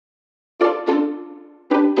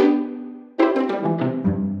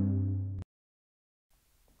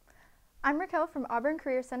I'm Raquel from Auburn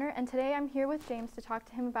Career Center, and today I'm here with James to talk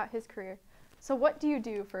to him about his career. So what do you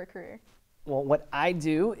do for a career? Well, what I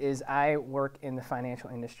do is I work in the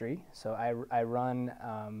financial industry. So I run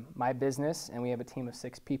my business, and we have a team of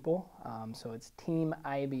 6 people. So it's Team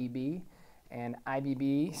IBB, and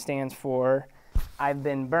IBB stands for I've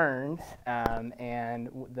Been Burned. And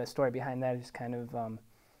the story behind that is kind of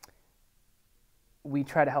we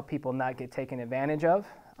try to help people not get taken advantage of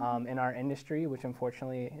in our industry, which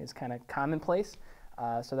unfortunately is kind of commonplace.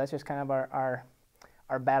 So that's just kind of our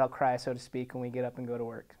battle cry, so to speak, when we get up and go to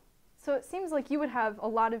work. So it seems like you would have a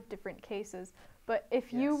lot of different cases, but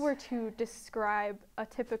if you were to describe a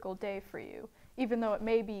typical day for you, even though it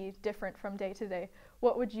may be different from day to day,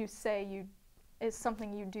 what would you say is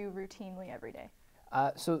something you do routinely every day?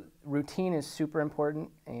 So routine is super important,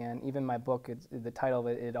 and even my book, the title of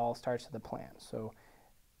it, it all starts with a plan. So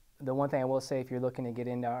the one thing I will say, if you're looking to get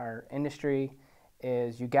into our industry,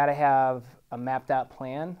 is you got to have a mapped out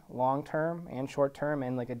plan, long term and short term,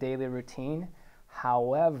 and like a daily routine.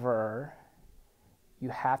 However, you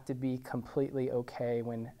have to be completely okay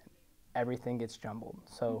when everything gets jumbled.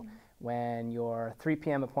 So when your 3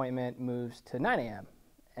 p.m. appointment moves to 9 a.m.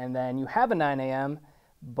 and then you have a 9 a.m.,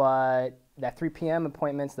 but that 3 p.m.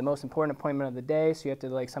 appointment's the most important appointment of the day, so you have to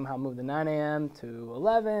like somehow move the 9 a.m. to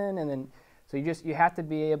 11, and then so you have to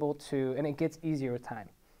be able to, and it gets easier with time.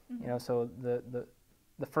 You know, so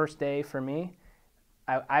the first day for me,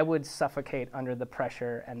 I would suffocate under the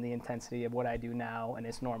pressure and the intensity of what I do now, and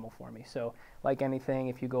it's normal for me. So like anything,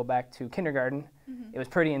 if you go back to kindergarten, it was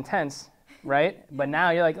pretty intense, right? But now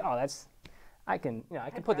you're like, oh, I can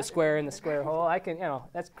put the square in the square hole. I can,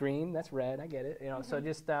 that's green, that's red, I get it. So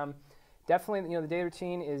just definitely, the day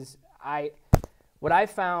routine is, what I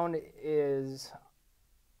found is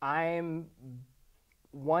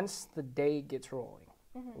once the day gets rolling,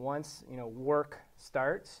 once, work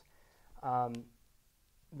starts,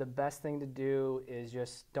 the best thing to do is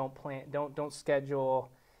just don't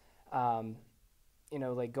schedule,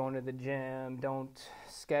 like going to the gym. Don't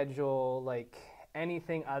schedule like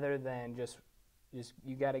anything other than just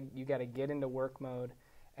you gotta get into work mode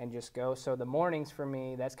and just go. So the mornings for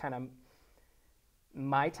me, that's kind of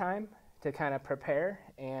my time to kind of prepare.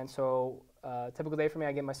 And so typical day for me,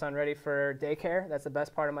 I get my son ready for daycare. That's the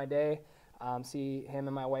best part of my day. See him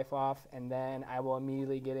and my wife off, and then I will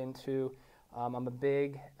immediately get into I'm a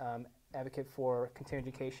big advocate for continuing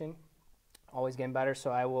education, always getting better.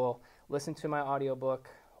 So I will listen to my audiobook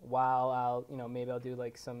while maybe I'll do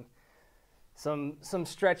like some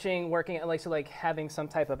stretching, working, like having some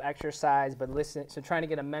type of exercise, but so trying to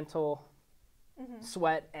get a mental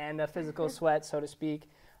sweat and a physical sweat, so to speak.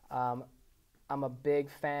 I'm a big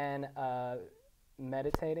fan of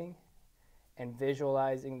meditating and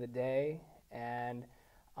visualizing the day, and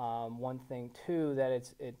one thing too that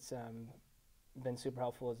it's been super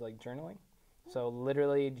helpful is like journaling. So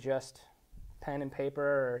literally just pen and paper,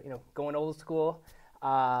 or going old school,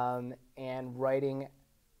 and writing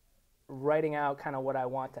out kind of what I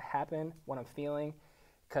want to happen, what I'm feeling,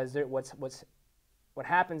 because what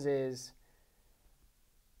happens is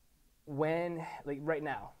when, like right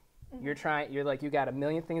now, you got a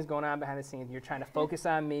million things going on behind the scenes. You're trying to focus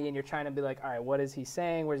on me, and you're trying to be like, all right, what is he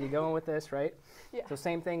saying? Where's he going with this, right? Yeah. So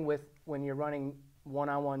same thing with when you're running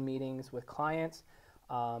one-on-one meetings with clients,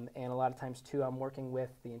 and a lot of times too, I'm working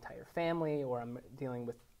with the entire family, or I'm dealing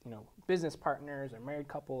with business partners or married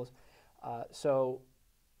couples. So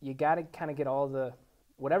you got to kind of get all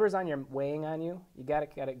whatever's weighing on you. You got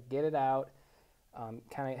to get it out.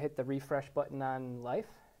 Kind of hit the refresh button on life,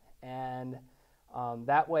 and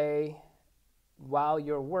that way, while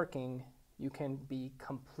you're working, you can be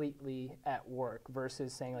completely at work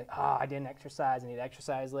versus saying like, I didn't exercise, I need to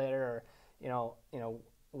exercise later, or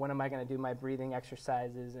when am I going to do my breathing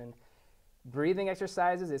exercises? And breathing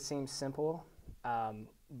exercises, it seems simple,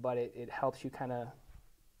 but it helps you kind of,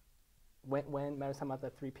 when matter talking about the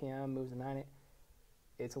 3 p.m. moves to 9,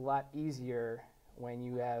 it's a lot easier when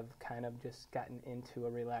you have kind of just gotten into a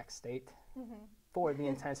relaxed state for the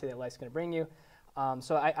intensity that life's going to bring you.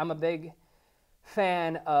 So I'm a big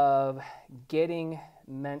fan of getting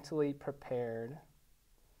mentally prepared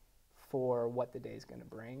for what the day's going to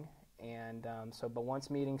bring. And but once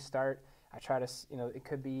meetings start, I try to, it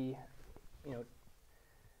could be,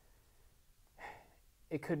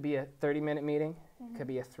 it could be a 30-minute meeting. It could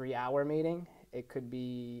be a 3-hour meeting. It could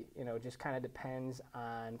be, just kind of depends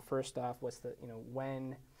on, first off, what's the,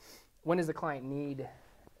 when does the client need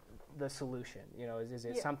the solution? Is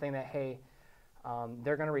it something that, hey,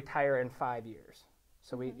 they're going to retire in 5 years.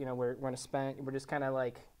 So we're going to we're just kind of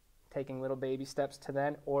like taking little baby steps to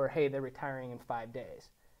then, or hey, they're retiring in 5 days.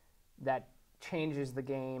 That changes the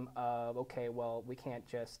game of, okay, well, we can't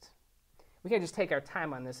just take our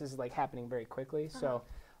time on this. This is like happening very quickly. So,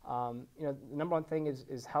 you know, the number one thing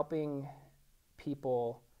is helping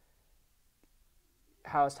people.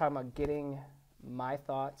 How I was talking about getting my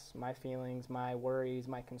thoughts, my feelings, my worries,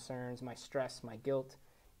 my concerns, my stress, my guilt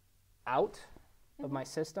out of my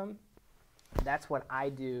system. That's what I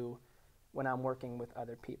do when I'm working with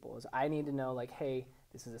other people. Is I need to know, like, hey,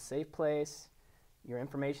 this is a safe place. Your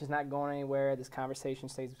information's not going anywhere. This conversation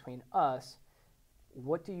stays between us.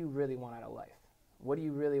 What do you really want out of life? What do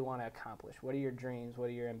you really want to accomplish? What are your dreams? What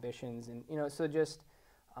are your ambitions? And, you know, so just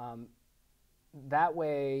that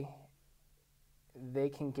way they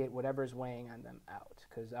can get whatever's weighing on them out.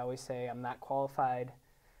 Because I always say I'm not qualified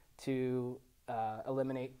to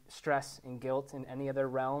eliminate stress and guilt in any other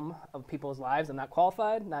realm of people's lives. I'm not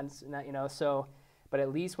qualified, not you know, so, but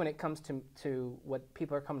at least when it comes to what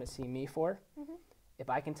people are coming to see me for, if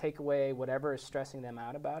I can take away whatever is stressing them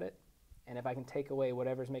out about it, and if I can take away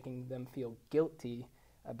whatever's making them feel guilty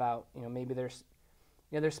about, you know, maybe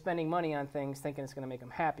they're spending money on things thinking it's going to make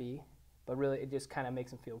them happy, but really it just kind of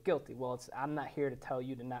makes them feel guilty. Well, I'm not here to tell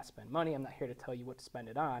you to not spend money. I'm not here to tell you what to spend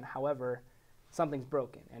it on. However, something's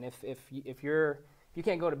broken, and if you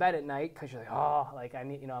can't go to bed at night because you're like, oh, like I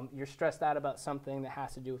need, you know, you're stressed out about something that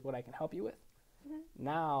has to do with what I can help you with.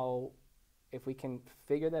 Now, if we can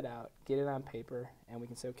figure that out, get it on paper, and we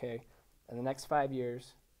can say, okay, in the next 5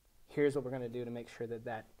 years, here's what we're going to do to make sure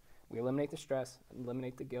that we eliminate the stress,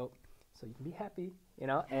 eliminate the guilt, so you can be happy, you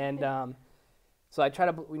know. And so I try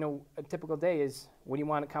to, you know, a typical day is, what do you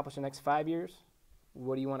want to accomplish in the next 5 years?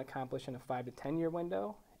 What do you want to accomplish in a 5 to 10 year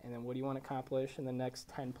window? And then what do you want to accomplish in the next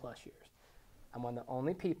 10 plus years? I'm one of the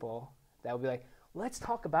only people that will be like, let's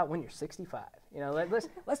talk about when you're 65. You know,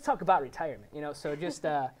 let's talk about retirement. You know, so just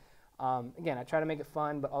again, I try to make it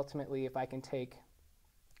fun, but ultimately, if I can take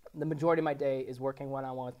the majority of my day is working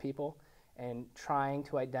one-on-one with people and trying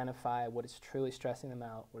to identify what is truly stressing them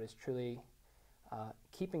out, what is truly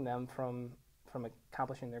keeping them from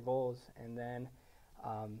accomplishing their goals, and then.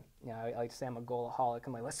 You know, I like to say I'm a goalaholic.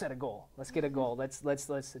 I'm like, let's set a goal. Let's get a goal.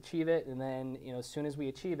 Let's achieve it. And then, you know, as soon as we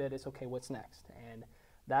achieve it, it's okay, what's next? And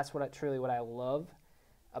that's what I love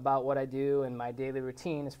about what I do. And my daily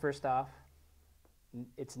routine is, first off,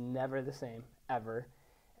 it's never the same, ever.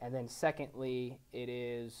 And then secondly,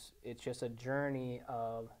 it's just a journey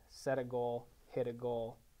of set a goal, hit a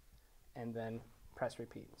goal, and then press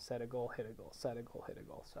repeat. Set a goal, hit a goal, set a goal, hit a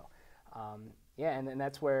goal. So, yeah, and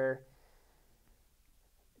that's where,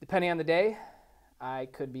 depending on the day, I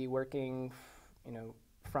could be working, you know,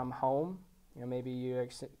 from home. You know, maybe you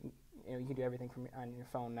can do everything from on your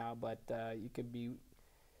phone now, but you could be,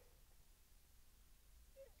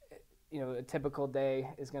 you know, a typical day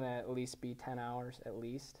is going to at least be 10 hours at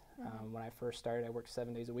least. When I first started, I worked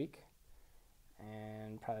 7 days a week,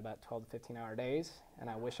 and probably about 12 to 15-hour days. And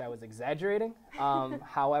I wish I was exaggerating.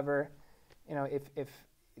 However, you know, if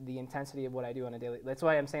the intensity of what I do on a daily, that's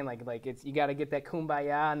why I'm saying like it's, you got to get that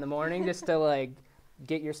kumbaya in the morning just to like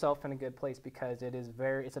get yourself in a good place, because it's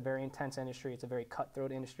a very intense industry. It's a very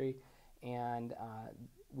cutthroat industry, and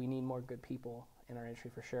we need more good people in our industry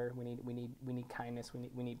for sure. We need kindness.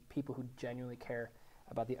 We need people who genuinely care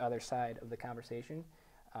about the other side of the conversation.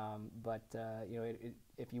 But you know,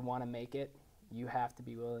 if you want to make it, you have to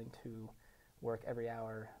be willing to work every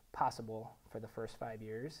hour possible for the first 5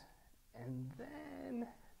 years, and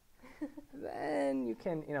then you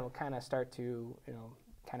can, you know, kind of start to, you know,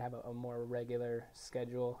 kind of have a more regular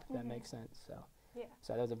schedule, if that makes sense. So, yeah.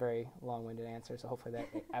 So that was a very long-winded answer. So hopefully that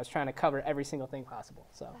I was trying to cover every single thing possible.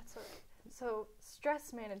 So that's all right. So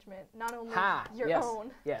stress management, not only your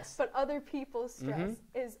own, but other people's stress,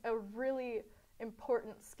 is a really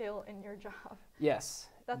important skill in your job. Yes,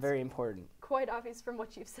 that's very important. Quite obvious from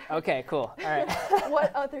what you've said. Okay, cool. All right.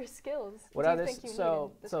 What other skills do you think you need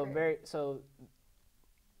in this career?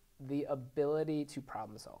 The ability to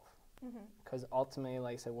problem solve, because ultimately,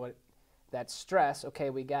 like I said, that stress.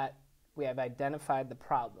 Okay, we have identified the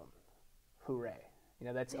problem. Hooray! You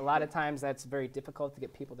know, that's a lot of times that's very difficult to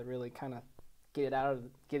get people to really kind of get it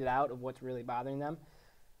out of what's really bothering them.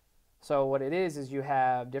 So what it is you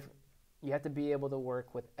have to be able to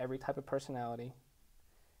work with every type of personality.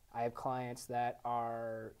 I have clients that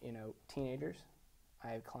are, you know, teenagers. I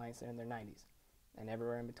have clients that are in their 90s. And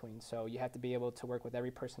everywhere in between. So you have to be able to work with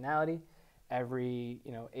every personality, every,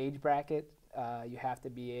 you know, age bracket. You have to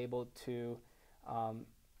be able to,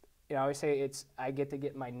 you know, I always say I get to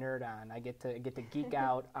get my nerd on. I get to geek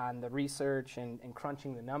out on the research and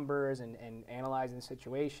crunching the numbers and analyzing the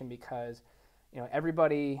situation, because, you know,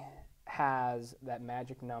 everybody has that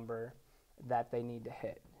magic number that they need to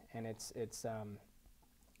hit, and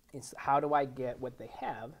It's how do I get what they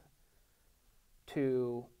have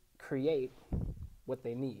to create what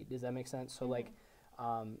they need? Does that make sense? So like,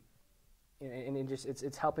 and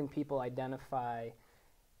it's helping people identify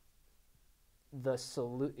the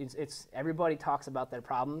it's everybody talks about their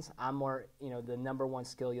problems. I'm more, the number one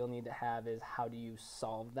skill you'll need to have is how do you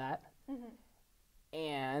solve that?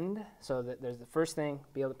 And so there's the first thing,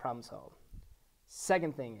 be able to problem solve.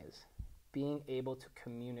 Second thing is being able to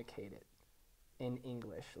communicate it in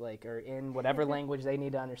English, or in whatever language they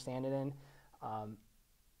need to understand it in.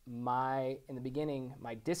 In the beginning,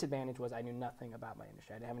 my disadvantage was I knew nothing about my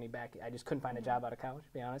industry. I didn't have any I just couldn't find a job out of college,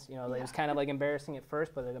 to be honest. It was kind of like embarrassing at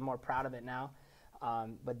first, but I'm more proud of it now.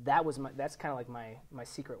 But that's kind of like my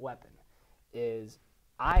secret weapon, is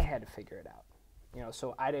I had to figure it out.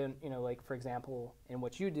 So I didn't, for example, in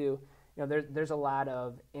what you do, there's a lot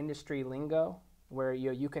of industry lingo where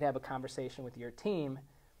you could have a conversation with your team,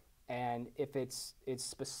 and if it's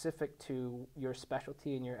specific to your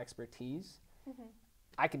specialty and your expertise,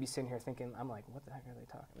 I could be sitting here thinking, I'm like, what the heck are they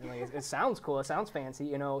talking? It sounds cool, it sounds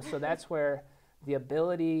fancy, So that's where the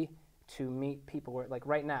ability to meet people, like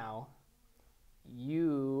right now,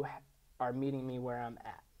 you are meeting me where I'm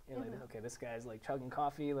at. Okay, this guy's chugging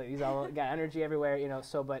coffee, he's all got energy everywhere,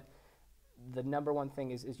 So, but the number one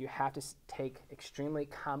thing is you have to take extremely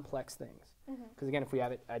complex things. Because again, if we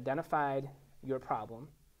have identified your problem,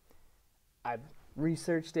 I've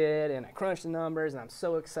researched it and I crunched the numbers and I'm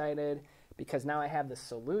so excited because now I have the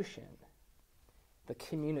solution. The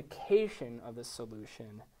communication of the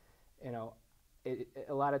solution,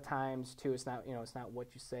 a lot of times too, it's not what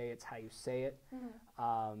you say, it's how you say it.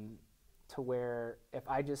 To where if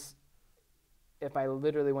I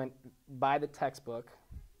literally went by the textbook,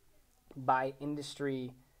 by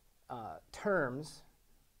industry terms,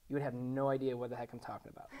 you would have no idea what the heck I'm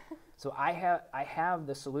talking about. So I have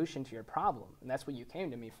the solution to your problem, and that's what you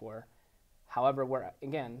came to me for. However,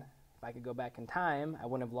 again, if I could go back in time, I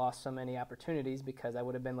wouldn't have lost so many opportunities because I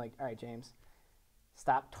would have been like, all right, James,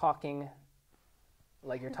 stop talking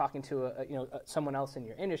like you're talking to someone else in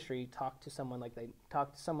your industry. Talk to someone like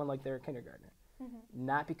they're a kindergartner.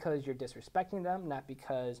 Not because you're disrespecting them, not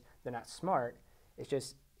because they're not smart. It's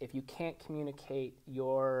just if you can't communicate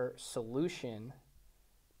your solution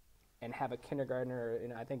and have a kindergartner,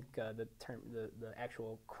 I think the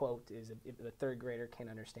actual quote is, if the third grader can't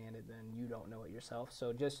understand it, then you don't know it yourself.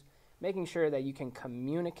 So just making sure that you can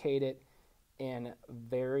communicate it in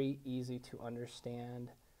very easy to understand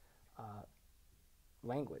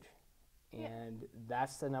language. And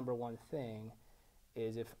that's the number one thing,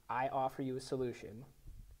 is if I offer you a solution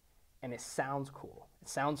and it sounds cool, it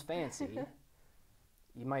sounds fancy,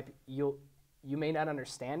 you may not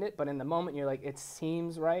understand it, but in the moment you're like, it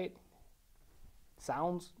seems right,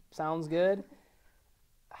 sounds good.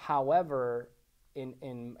 However,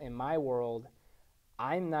 in my world,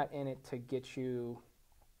 I'm not in it to get you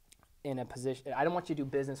in a position. I don't want you to do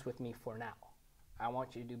business with me for now. I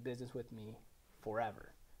want you to do business with me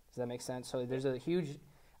forever. Does that make sense? So there's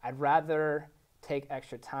I'd rather take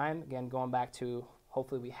extra time. Again, going back to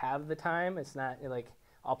hopefully we have the time. It's not like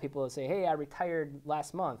all people say, hey, I retired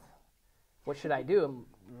last month. What should I do?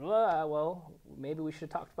 Well, maybe we should have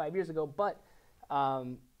talked 5 years ago. But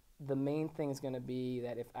the main thing is going to be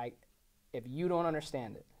that if you don't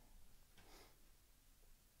understand it,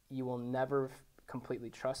 you will never completely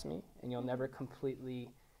trust me, and you'll never completely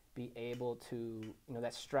be able to,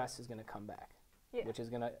 that stress is going to come back, which is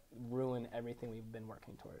going to ruin everything we've been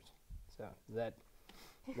working towards. So does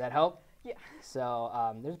that help? Yeah. So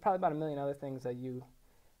there's probably about a million other things that you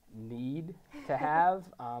need to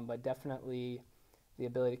have, but definitely the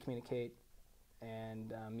ability to communicate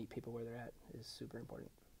and meet people where they're at is super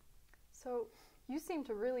important. So you seem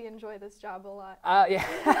to really enjoy this job a lot.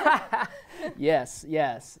 Yeah. Yes.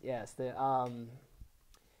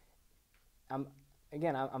 I'm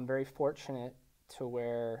very fortunate to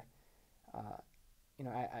where,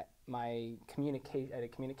 I had a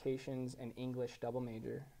communications and English double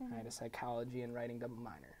major. I had a psychology and writing double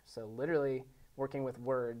minor. So literally working with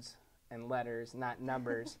words and letters, not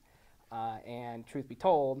numbers. And truth be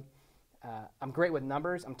told, I'm great with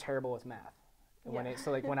numbers. I'm terrible with math. When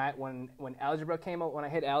algebra came out, when I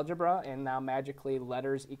hit algebra, and now magically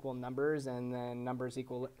letters equal numbers, and then numbers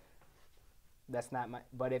equal. That's not my.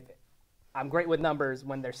 But if I'm great with numbers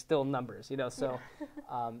when they're still numbers, So,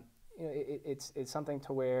 it's something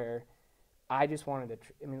to where I just wanted to.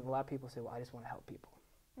 A lot of people say, "Well, I just want to help people."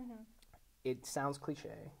 It sounds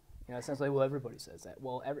cliche, It sounds like, well, everybody says that.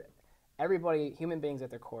 Well, everybody, human beings at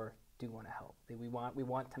their core, do want to help. We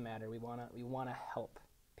want to matter. We want to help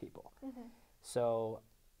people. So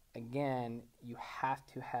again, you have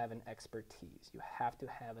to have an expertise. You have to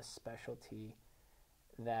have a specialty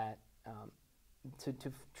that to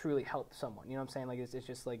truly help someone. You know what I'm saying? Like it's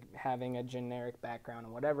just like having a generic background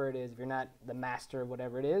and whatever it is. If you're not the master of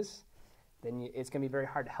whatever it is, then it's going to be very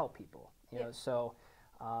hard to help people. You know, so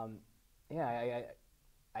I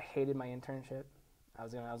hated my internship. I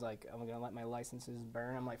was like, I'm gonna let my licenses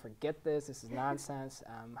burn. I'm like, forget this. This is nonsense.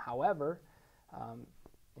 However,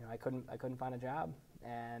 you know, I couldn't find a job,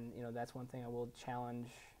 and you know, that's one thing I will challenge,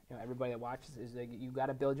 you know, everybody that watches is that you got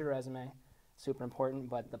to build your resume. Super important,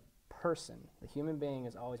 but the person, the human being,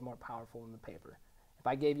 is always more powerful than the paper. If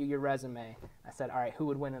I gave you your resume, I said, all right, who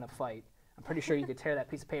would win in a fight? I'm pretty sure you could tear that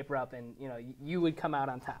piece of paper up, and you know, you would come out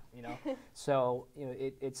on top. You know, so you know,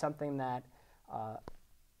 it's something that,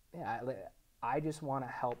 I just want to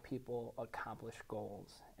help people accomplish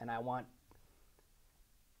goals, and I want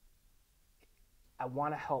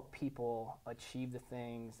to help people achieve the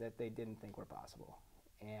things that they didn't think were possible.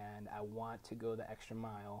 And I want to go the extra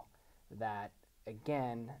mile that,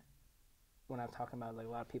 again, when I'm talking about like a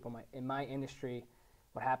lot of people in my industry,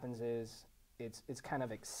 what happens is it's kind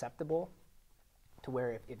of acceptable to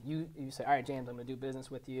where if you say, all right, James, I'm going to do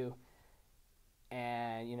business with you,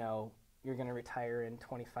 and, you know, you're going to retire in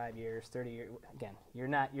 25 years, 30 years. Again, you're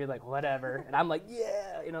like, whatever. And I'm like,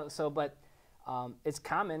 yeah, you know, so, but it's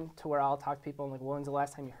common to where I'll talk to people and like, well, when's the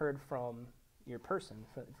last time you heard from your person,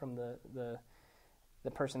 from the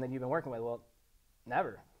person that you've been working with? Well,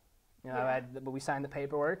 never. You know, but we signed the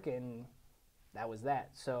paperwork and that was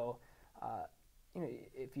that. So, you know,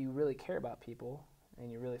 if you really care about people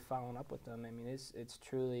and you're really following up with them, I mean, it's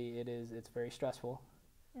very stressful.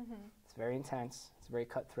 Mm-hmm. It's very intense. It's very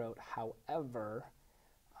cutthroat. However,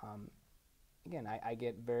 again, I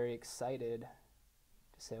get very excited to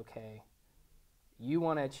say, okay, you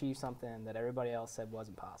want to achieve something that everybody else said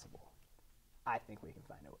wasn't possible. I think we can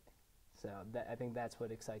find a way. So I think that's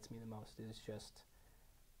what excites me the most, is just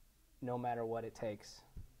no matter what it takes,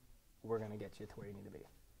 we're going to get you to where you need to be.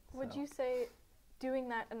 Would you say doing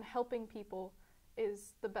that and helping people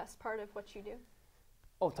is the best part of what you do?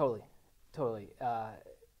 Oh, totally.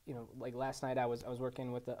 You know, like last night I was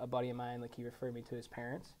working with a buddy of mine, like he referred me to his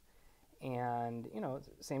parents, and, you know,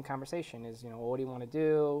 same conversation is, you know, well, what do you want to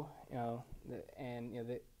do? You know, and, you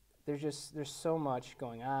know, there's so much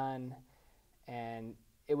going on, and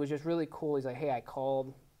it was just really cool. He's like, hey, I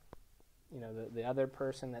called, you know, the other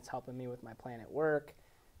person that's helping me with my plan at work.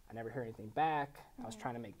 I never heard anything back. Mm-hmm. I was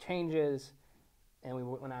trying to make changes, and we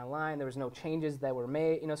went online. There was no changes that were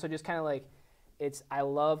made, you know, so just kind of like, I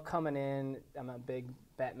love coming in. I'm a big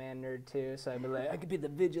Batman nerd too, so I'd be like, I could be the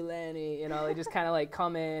vigilante, you know, they just kind of like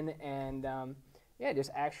come in and, just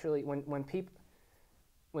actually, when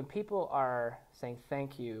people are saying,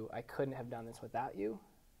 thank you, I couldn't have done this without you,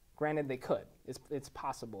 granted they could, it's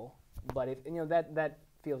possible, but if, you know, that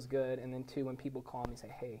feels good. And then too, when people call me and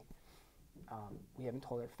say, hey, we haven't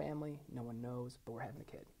told our family, no one knows, but we're having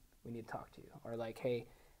a kid, we need to talk to you, or like, hey,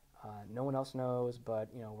 no one else knows, but,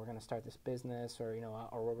 you know, we're going to start this business, or, you know,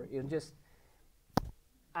 or you know, just,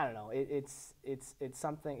 I don't know, it's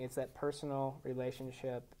something, it's that personal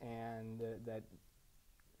relationship, and that,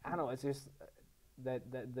 I don't know, it's just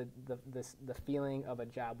the feeling of a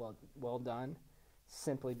job well done,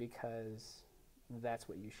 simply because that's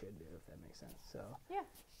what you should do, if that makes sense. So yeah.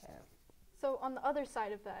 So on the other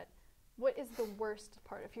side of that, what is the worst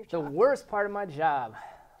part of your job? The worst part of my job,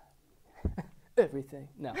 everything.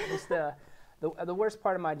 No, just the worst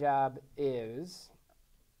part of my job is,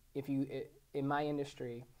 in my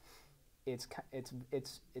industry, it's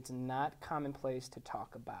not commonplace to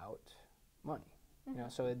talk about money. Mm-hmm. You know,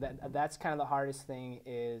 so that's kind of the hardest thing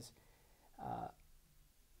is,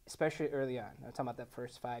 especially early on. I'm talking about that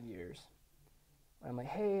first 5 years. When I'm like,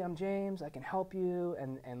 hey, I'm James, I can help you,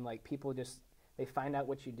 and like people just, they find out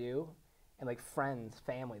what you do. And like friends,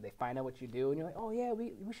 family, they find out what you do, and you're like, oh yeah,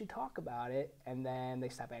 we should talk about it. And then they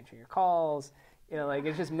stop answering your calls. You know, like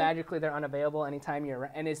it's just magically they're unavailable anytime you're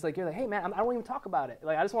around. And it's like, you're like, hey man, I don't even talk about it.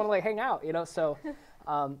 Like I just want to like hang out, you know. So, you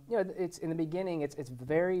know, it's in the beginning, it's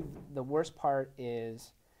very, the worst part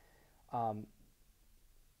is,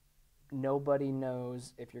 nobody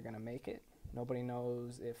knows if you're gonna make it. Nobody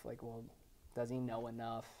knows if like, well, does he know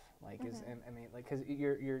enough? Like, mm-hmm. I mean, like, because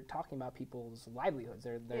you're talking about people's livelihoods.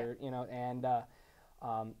 They're you know, and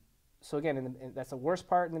so again, that's the worst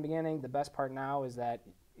part in the beginning. The best part now is that,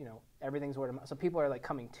 you know, everything's word of mouth. So people are like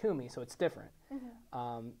coming to me, so it's different.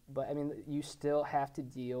 Mm-hmm. But I mean, you still have to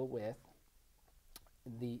deal with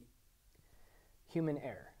the human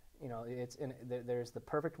error. You know, there's the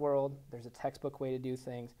perfect world. There's a textbook way to do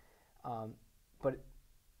things, but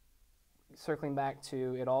circling back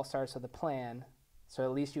to, it all starts with a plan. So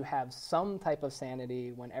at least you have some type of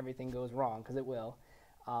sanity when everything goes wrong, because it will.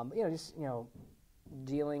 Just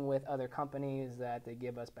dealing with other companies that they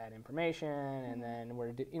give us bad information, and then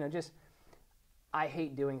I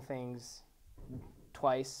hate doing things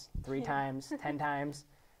twice, 3 times, 10 times.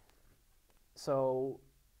 So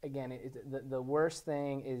again, the worst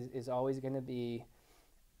thing is always going to be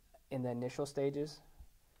in the initial stages.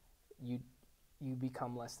 You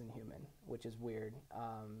become less than human, which is weird.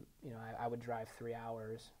 I would drive 3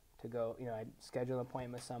 hours to go. I'd schedule an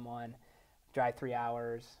appointment with someone, drive 3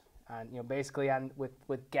 hours, basically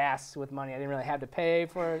with gas, with money I didn't really have to pay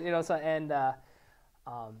for,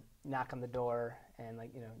 knock on the door, and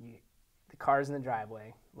the car's in the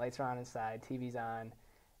driveway, lights are on inside, TV's on,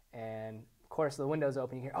 and of course the window's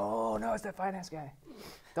open. You hear, "Oh no, it's that finance guy!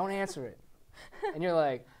 Don't answer it," and you're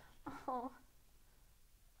like, "Oh,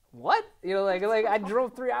 what?" I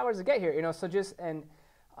drove 3 hours to get here. So just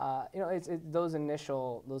those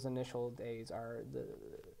initial days are the.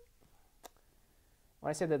 When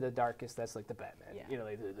I say they're the darkest, that's like the Batman. Yeah.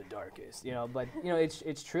 They're the darkest. But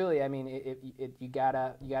it's truly. I mean, you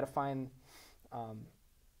gotta find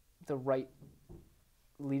the right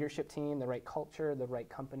leadership team, the right culture, the right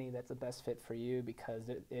company that's the best fit for you, because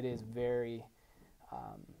it is very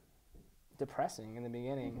depressing in the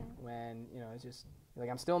beginning when it's just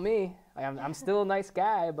I'm still me. I'm still a nice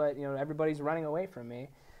guy, but everybody's running away from me.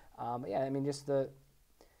 Just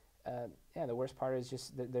the worst part is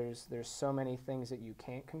just that there's so many things that you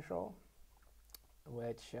can't control,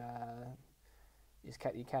 which you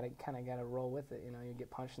kind of got to roll with it. You get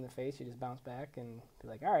punched in the face, you just bounce back and be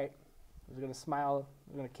like, all right, we're gonna smile,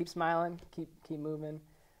 we're gonna keep smiling, keep moving.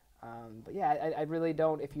 I really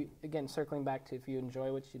don't. Circling back to if you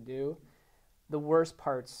enjoy what you do, the worst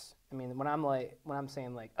parts. I mean, when I'm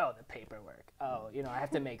saying oh, the paperwork, I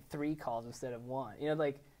have to make 3 calls instead of 1.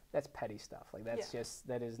 That's petty stuff.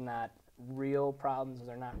 That is not real problems. Those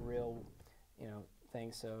are not real,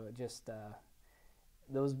 things. So just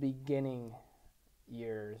those beginning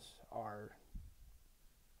years are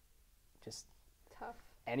just tough.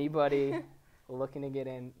 Anybody looking to get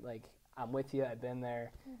in, I'm with you. I've been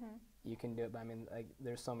there. You can do it. But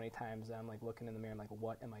there's so many times that I'm looking in the mirror. I'm like,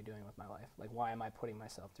 what am I doing with my life? Why am I putting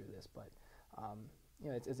myself through this? But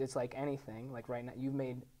it's like anything. Right now,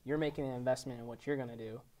 you're making an investment in what you're gonna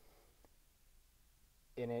do.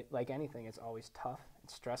 In it, like anything, it's always tough.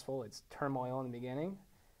 It's stressful. It's turmoil in the beginning.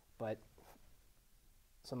 But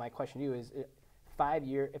so my question to you is, 5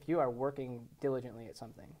 years, if you are working diligently at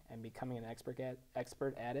something and becoming an expert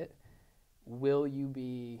at it, will you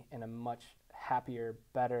be in a much happier,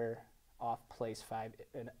 better off place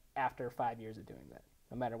after 5 years of doing that,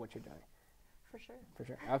 no matter what you're doing? For sure. For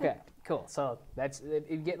sure. Okay, cool. So that's,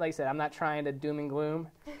 like I said, I'm not trying to doom and gloom.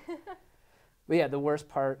 But yeah, the worst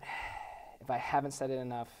part, if I haven't said it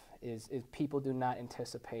enough, is people do not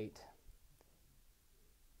anticipate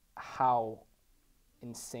how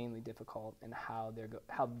insanely difficult and how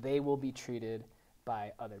they will be treated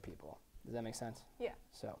by other people. Does that make sense? Yeah.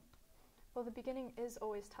 So. Well, the beginning is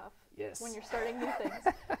always tough. Yes. When you're starting new things.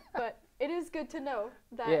 But it is good to know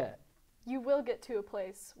that you will get to a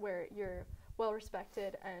place where you're well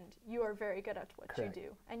respected and you are very good at what Correct. you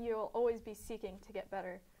do. And you'll always be seeking to get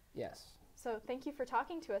better. Yes. So thank you for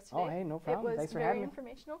talking to us today. Oh, hey, no problem. It was Thanks for very having me.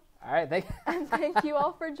 informational. All right, And thank you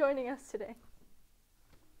all for joining us today.